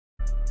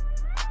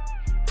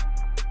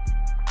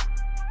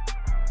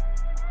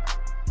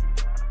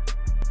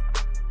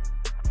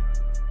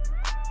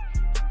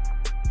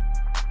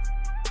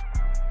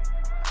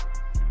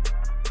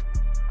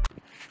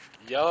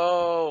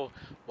Yo,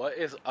 what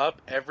is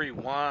up,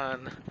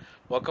 everyone?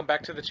 Welcome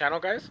back to the channel,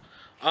 guys.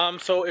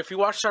 So if you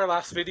watched our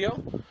last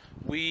video,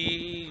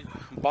 we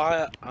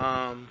bought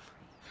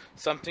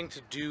something to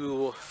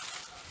do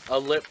a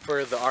lip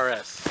for the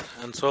RS.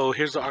 And so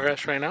here's the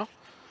RS right now.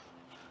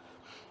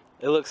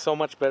 It looks so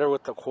much better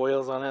with the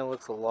coils on it. It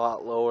looks a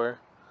lot lower.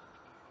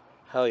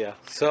 Hell yeah.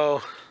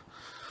 So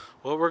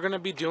what we're gonna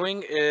be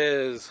doing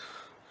is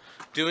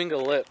doing a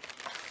lip.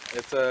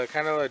 It's a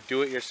kind of a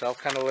do-it-yourself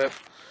kind of lip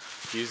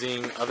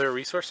using other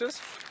resources.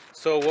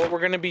 So what we're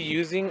going to be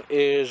using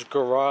is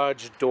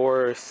garage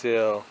door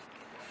seal.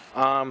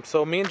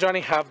 So me and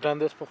Johnny have done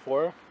this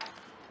before.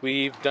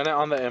 We've done it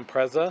on the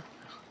Impreza,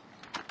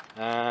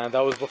 and that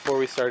was before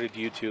we started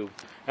YouTube.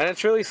 And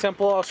it's really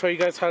simple. I'll show you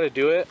guys how to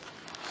do it.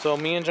 So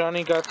me and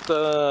Johnny got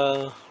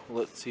the,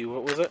 let's see,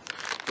 what was it?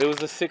 It was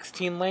the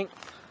 16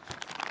 length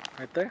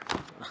right there.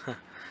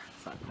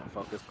 It's not gonna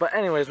focus, but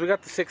anyways, we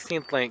got the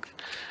 16th length,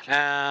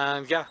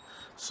 and yeah,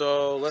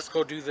 so let's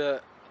go do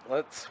the,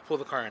 let's pull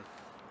the car in.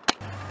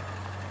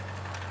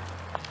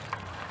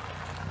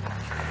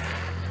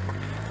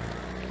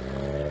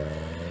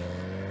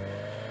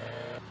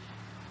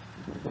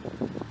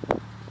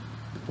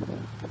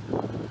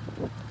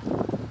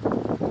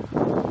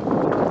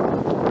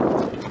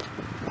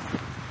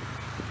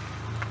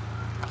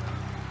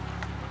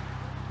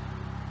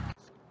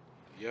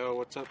 Yo,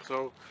 what's up?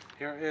 So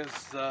here is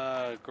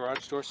the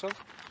garage door seal.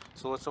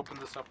 So let's open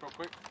this up real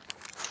quick.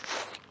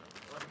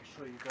 Let me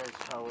show you guys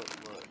how it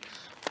looks.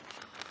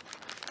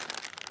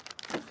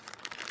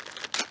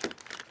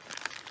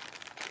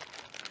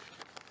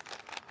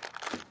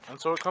 And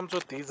so it comes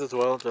with these as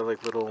well. They're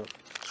like little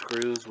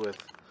screws with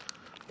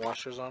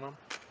washers on them.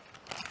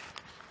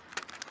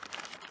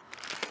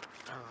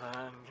 And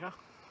then yeah.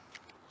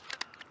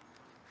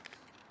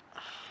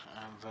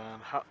 And then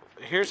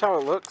here's how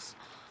it looks.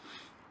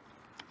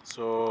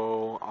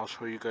 So I'll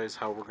show you guys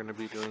how we're going to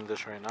be doing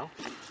this right now.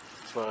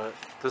 But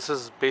this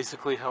is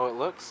basically how it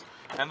looks.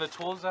 And the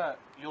tools that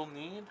you'll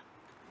need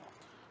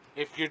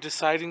if you're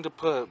deciding to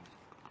put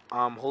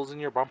holes in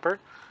your bumper,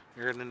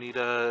 you're going to need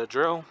a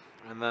drill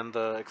and then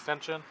the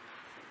extension.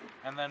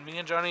 And then me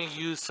and Johnny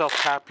use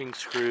self-tapping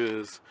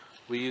screws.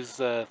 We use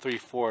the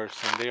 3/4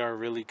 and they are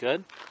really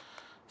good.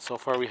 So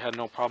far we had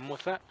no problem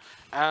with that.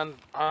 And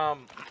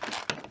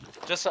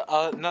just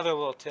another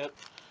little tip.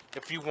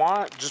 If you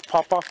want, just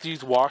pop off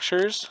these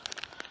washers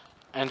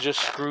and just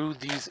screw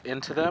these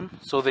into them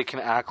so they can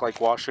act like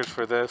washers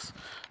for this,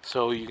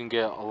 so you can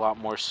get a lot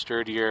more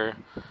sturdier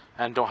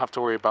and don't have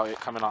to worry about it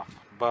coming off.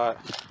 But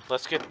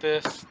let's get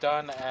this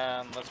done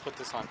and let's put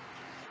this on.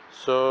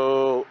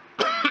 So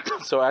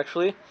so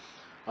actually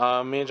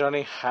me and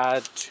Johnny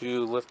had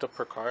to lift up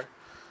her car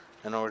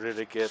in order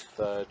to get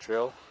the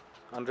drill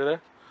under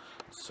there,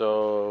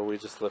 so we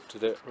just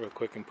lifted it real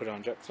quick and put it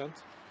on jack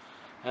stands.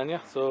 And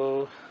yeah,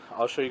 so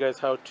I'll show you guys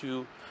how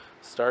to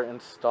start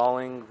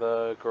installing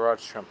the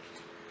garage trim.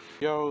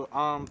 Yo,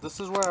 this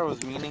is what I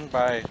was meaning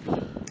by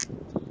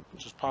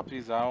just pop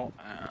these out,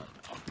 and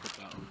I'll put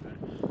that over there.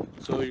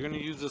 So you're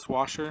gonna use this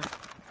washer,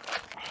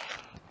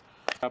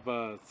 have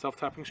a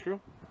self-tapping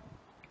screw,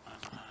 and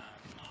then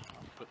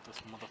I'll put this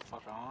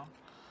motherfucker on,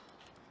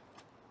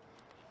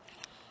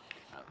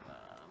 and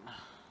then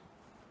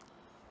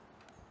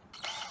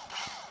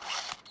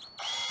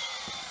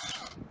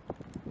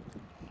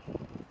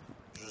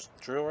just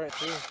drill right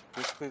through.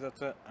 Basically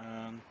that's it,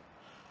 and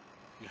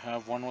you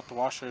have one with the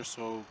washer,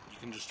 so you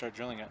can just start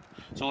drilling it.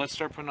 So let's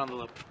start putting on the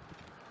lip.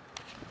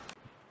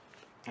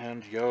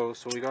 And yo,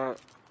 so we got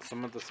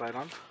some of the side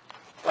on.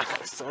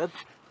 Like I said,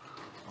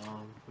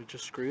 we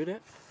just screwed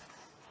it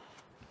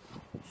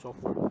so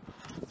far.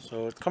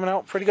 So it's coming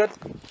out pretty good.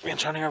 Me and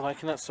Johnny are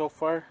liking it so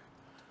far.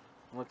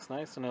 It looks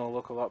nice, and it'll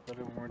look a lot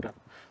better when we're done.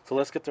 So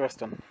let's get the rest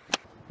done.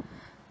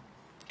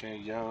 Okay,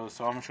 yo,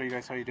 so I'm gonna show you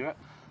guys how you do it.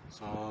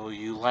 So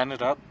you line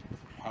it up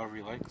however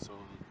you like. So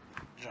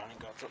Johnny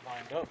got it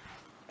lined up,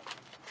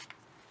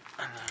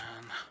 and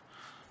then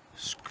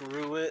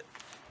screw it.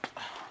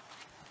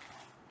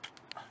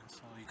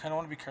 So you kind of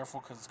want to be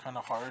careful because it's kind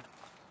of hard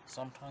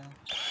sometimes.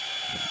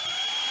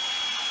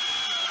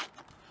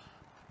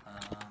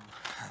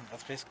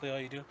 That's basically all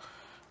you do.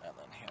 And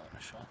then here, let me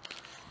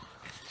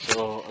show.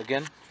 So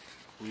again,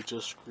 we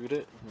just screwed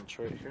it, and it's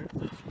right here.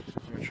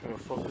 Let me try to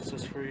focus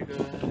this for you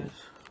guys.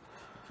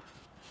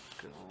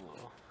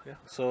 Yeah,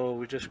 so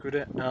we just screwed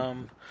it.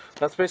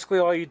 That's basically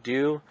all you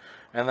do,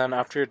 and then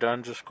after you're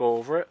done, just go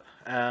over it.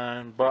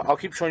 But I'll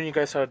keep showing you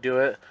guys how to do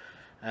it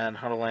and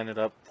how to line it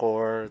up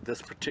for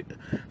this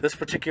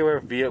particular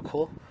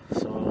vehicle.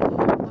 So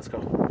let's go.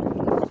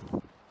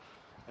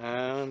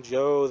 And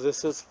yo,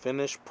 this is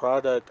finished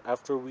product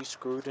after we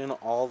screwed in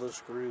all the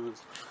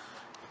screws.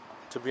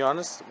 To be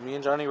honest, me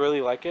and Johnny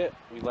really like it.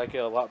 We like it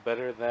a lot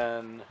better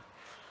than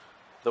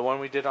the one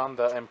we did on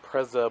the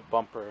Impreza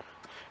bumper.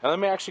 And let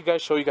me actually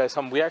guys show you guys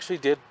something. We actually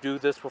did do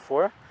this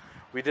before.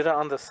 We did it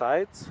on the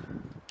sides.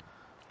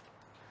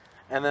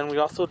 And then we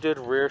also did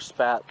rear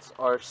spats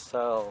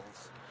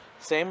ourselves.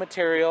 Same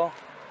material.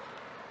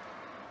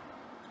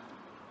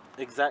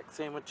 exact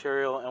same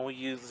material, and we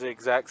use the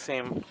exact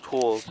same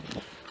tools.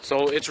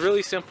 So it's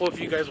really simple if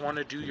you guys want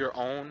to do your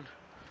own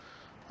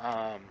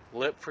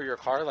lip for your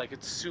car. Like,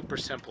 it's super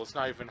simple, it's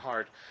not even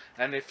hard.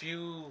 And if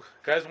you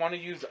guys want to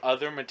use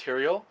other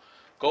material,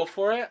 go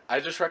for it. I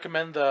just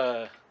recommend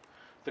the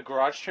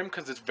garage trim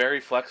because it's very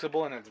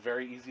flexible and it's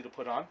very easy to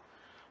put on.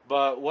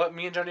 But what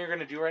me and Johnny are going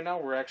to do right now,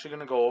 we're actually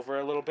going to go over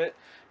a little bit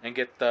and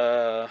get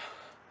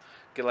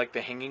like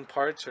the hanging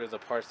parts, or the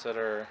parts that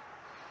are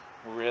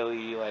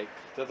really like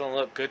doesn't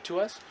look good to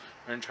us,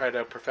 and try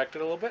to perfect it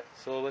a little bit.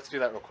 So let's do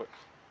that real quick.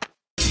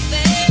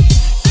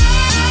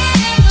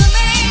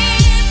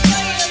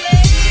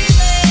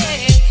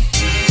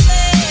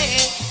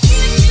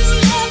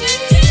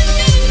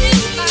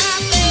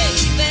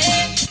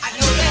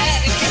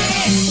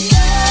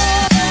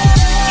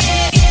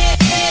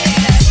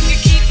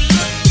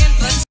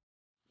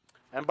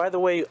 And by the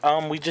way,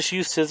 we just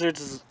used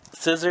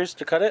scissors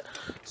to cut it,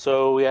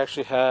 so we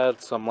actually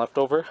had some left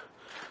over.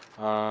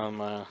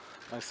 I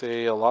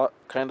say a lot,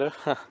 kinda,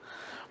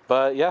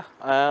 but yeah.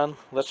 And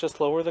let's just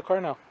lower the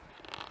car now.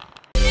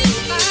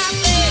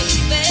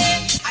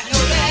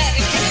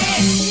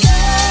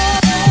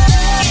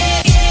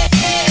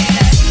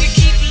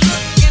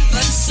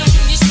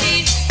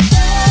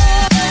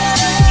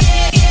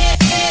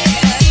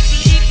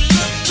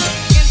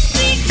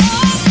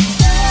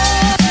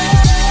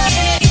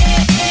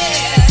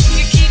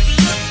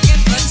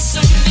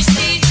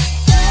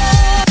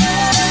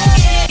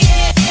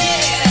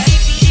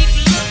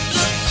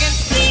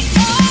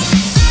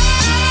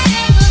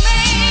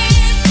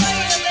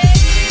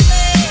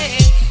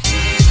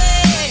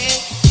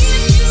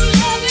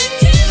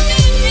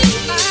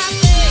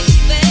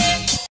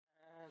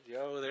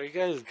 There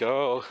you guys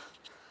go.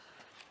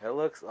 It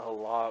looks a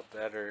lot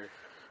better.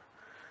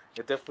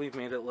 It definitely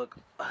made it look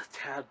a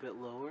tad bit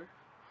lower,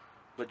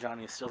 but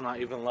Johnny's still not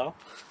even low.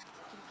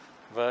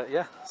 But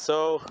yeah,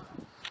 so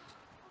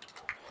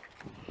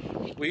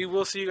we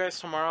will see you guys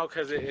tomorrow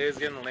because it is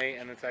getting late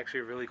and it's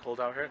actually really cold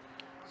out here.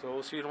 So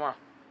we'll see you tomorrow.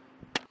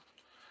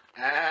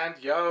 And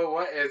yo,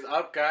 what is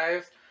up,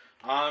 guys?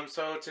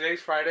 So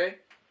today's Friday.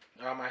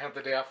 I have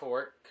the day off of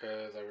work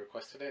because I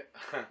requested it.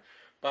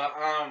 But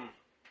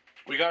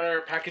we got our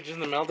package in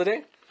the mail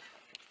today,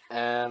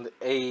 and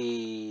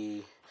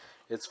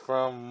it's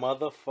from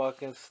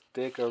motherfucking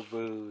Sticker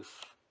Boost.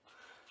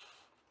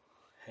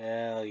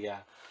 Hell yeah!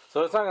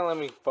 So it's not gonna let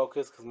me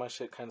focus because my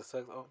shit kind of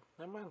sucks. Oh,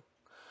 never mind.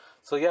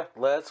 So yeah,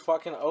 let's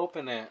fucking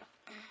open it.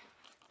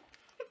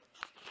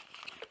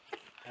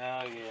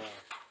 Hell yeah!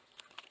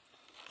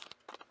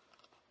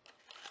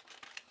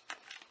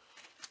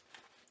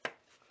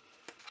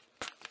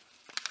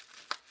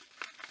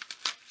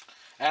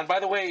 And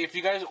by the way, if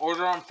you guys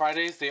order on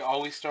Fridays, they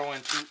always throw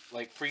in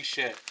free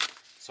shit.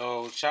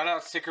 So shout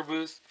out Sticker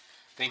Boost.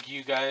 Thank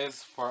you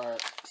guys for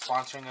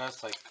sponsoring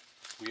us. Like,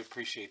 we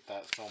appreciate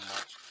that so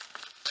much.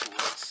 So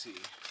let's see.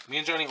 Me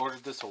and Johnny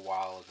ordered this a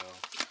while ago.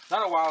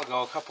 Not a while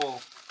ago,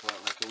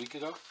 like a week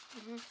ago?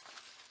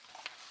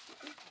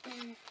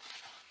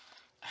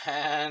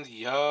 And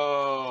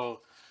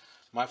yo,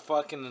 my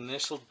fucking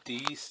initial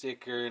D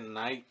sticker,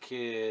 Night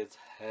Kids.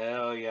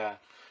 Hell yeah.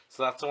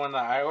 So that's the one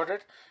that I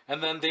ordered.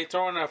 And then they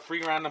throw in a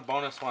free random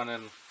bonus one,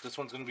 and this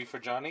one's going to be for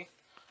Johnny.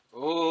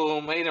 Ooh,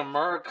 made in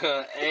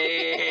America.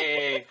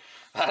 Hey,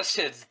 that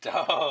shit's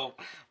dope.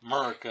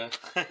 America.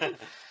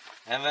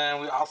 And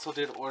then we also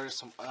did order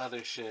some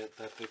other shit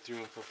that they threw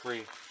in for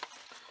free.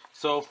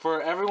 So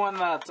for everyone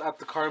that's at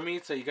the car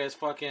meets that you guys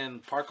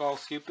fucking park all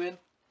stupid,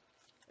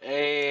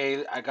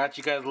 hey, I got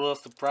you guys a little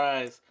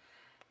surprise.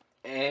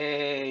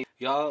 Hey,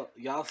 y'all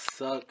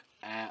suck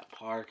at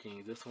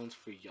parking. This one's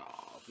for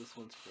y'all. This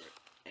one's for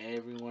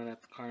everyone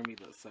at the car meet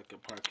that suck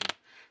at parking.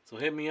 So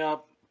hit me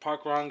up,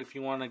 Park Wrong, if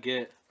you want to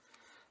get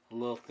a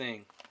little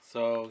thing.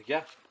 So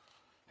yeah,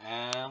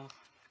 and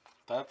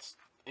that's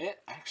it.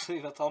 Actually,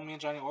 that's all me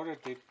and Johnny ordered.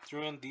 They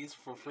threw in these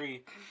for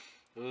free.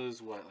 It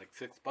was what, like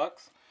 $6?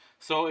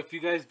 So if you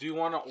guys do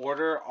want to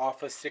order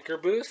off a Sticker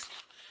Boost,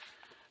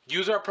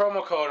 use our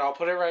promo code. I'll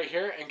put it right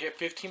here and get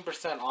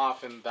 15%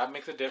 off, and that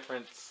makes a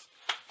difference,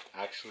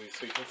 actually,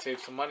 so you can save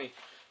some money.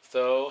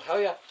 So hell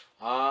yeah.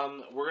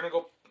 We're gonna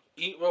go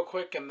eat real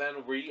quick, and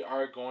then we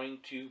are going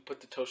to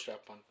put the toe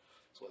strap on.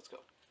 So let's go.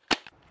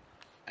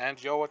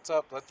 And yo, what's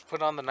up? Let's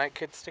put on the Night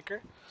Kid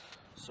sticker.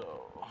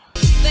 So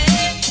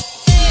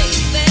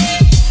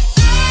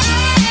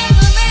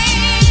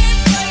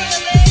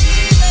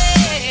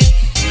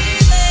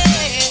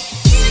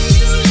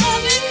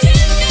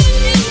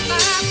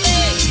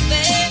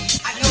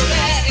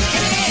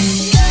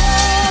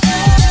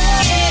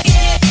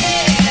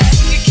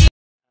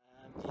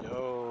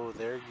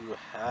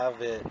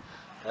have it.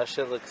 That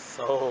shit looks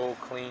so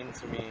clean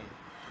to me.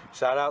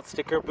 Shout out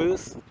Sticker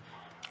Boost.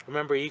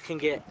 Remember, you can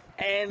get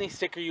any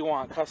sticker you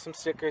want. Custom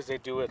stickers, they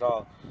do it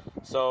all.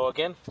 So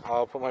again,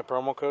 I'll put my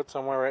promo code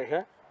somewhere right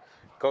here.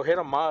 Go hit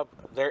them up.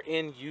 They're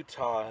in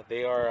Utah.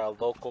 They are a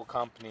local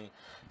company,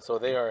 so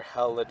they are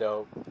hella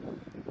dope.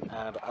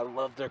 And I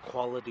love their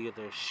quality of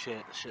their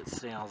shit. Shit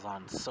sails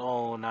on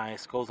so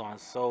nice, goes on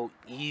so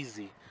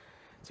easy.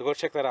 So go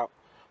check that out.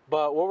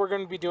 But what we're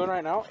going to be doing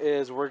right now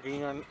is we're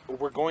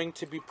going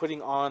to be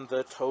putting on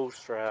the toe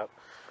strap.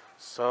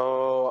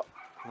 So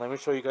let me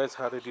show you guys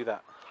how to do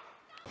that.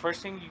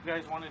 First thing you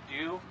guys want to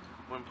do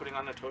when putting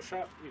on the toe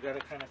strap, you got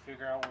to kind of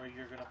figure out where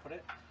you're going to put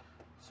it.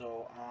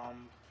 So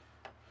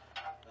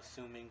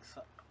assuming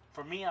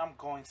for me, I'm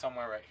going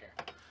somewhere right here.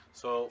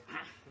 So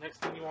next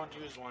thing you want to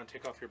do is want to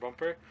take off your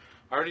bumper.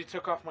 I already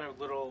took off my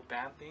little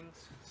band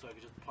things, so I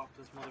can just pop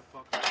this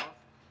motherfucker off.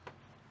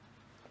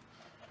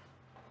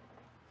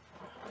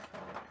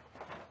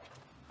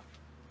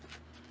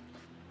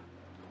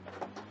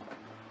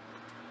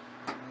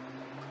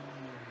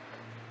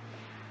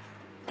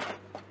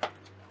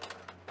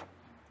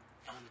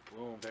 And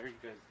boom, there you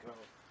guys go.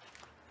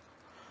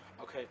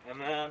 Okay, and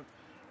then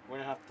we're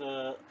gonna have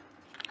to,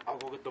 I'll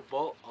go get the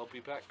bolt, I'll be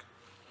back.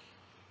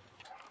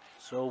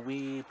 So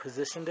we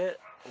positioned it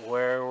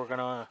where we're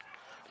gonna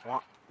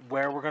want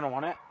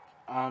it.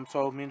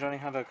 So me and Johnny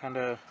had to kind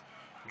of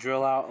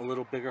drill out a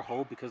little bigger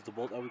hole because the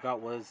bolt that we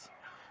got was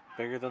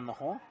bigger than the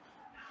hole.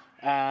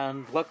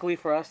 And luckily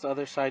for us, the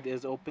other side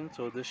is open,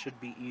 so this should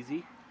be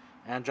easy.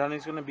 And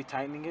Johnny's gonna be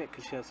tightening it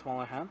because she has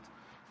smaller hands.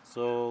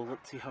 So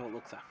let's see how it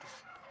looks after.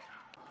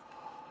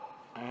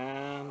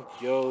 And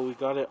yo, we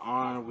got it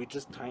on. We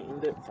just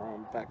tightened it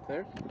from back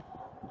there. I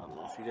don't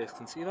know if you guys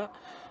can see that,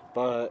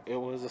 but it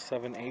was a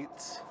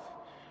 7/8.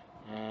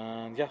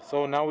 And yeah,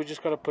 so now we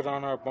just gotta put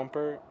on our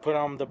bumper, put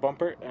on the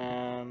bumper,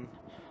 and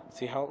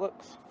see how it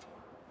looks.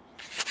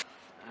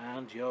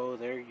 And yo,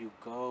 there you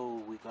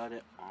go. We got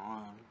it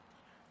on.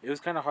 It was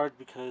kind of hard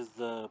because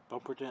the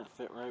bumper didn't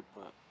fit right,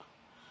 but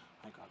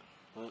I got it.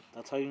 But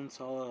that's how you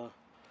install a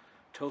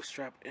toe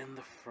strap in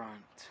the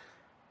front.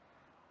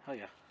 Hell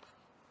yeah.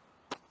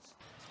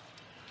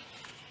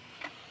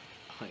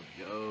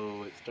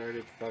 Yo, it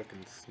started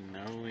fucking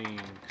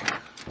snowing.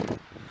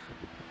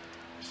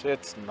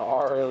 Shit's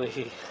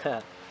gnarly.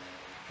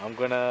 I'm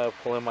gonna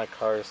pull in my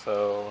car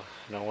so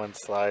no one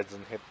slides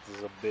and hits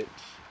a bitch.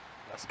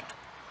 Let's go.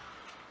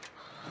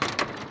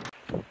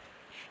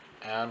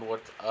 And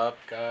what's up,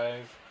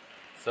 guys?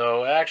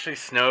 So it actually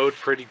snowed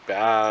pretty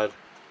bad.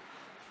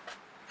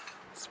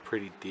 It's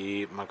pretty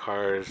deep. My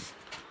car's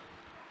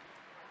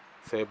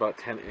say about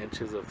 10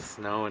 inches of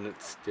snow and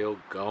it's still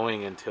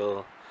going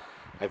until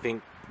I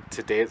think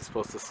today it's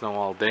supposed to snow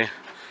all day.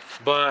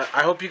 But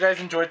I hope you guys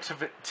enjoyed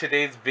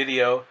today's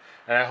video,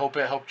 and I hope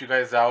it helped you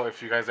guys out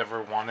if you guys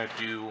ever want to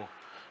do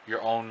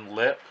your own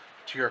lip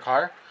to your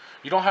car.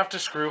 You don't have to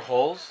screw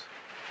holes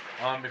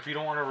if you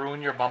don't want to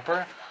ruin your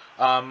bumper.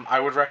 I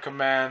would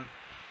recommend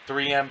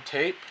 3M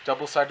tape,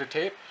 double-sided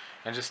tape,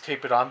 and just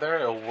tape it on there.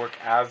 It'll work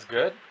as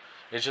good.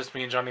 It's just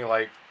me and Johnny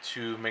like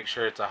to make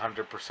sure it's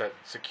 100%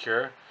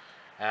 secure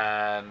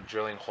and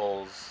drilling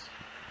holes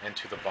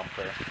into the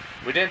bumper.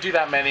 We didn't do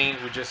that many,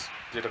 we just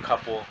did a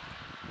couple,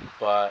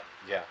 but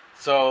yeah.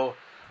 So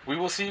we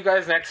will see you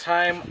guys next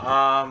time.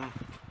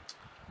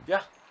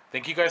 Yeah,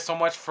 thank you guys so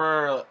much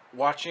for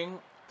watching.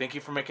 Thank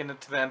you for making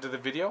it to the end of the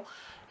video,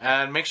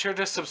 and make sure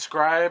to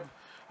subscribe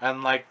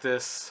and like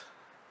this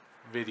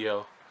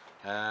video,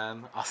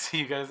 and I'll see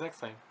you guys next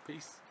time.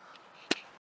 Peace.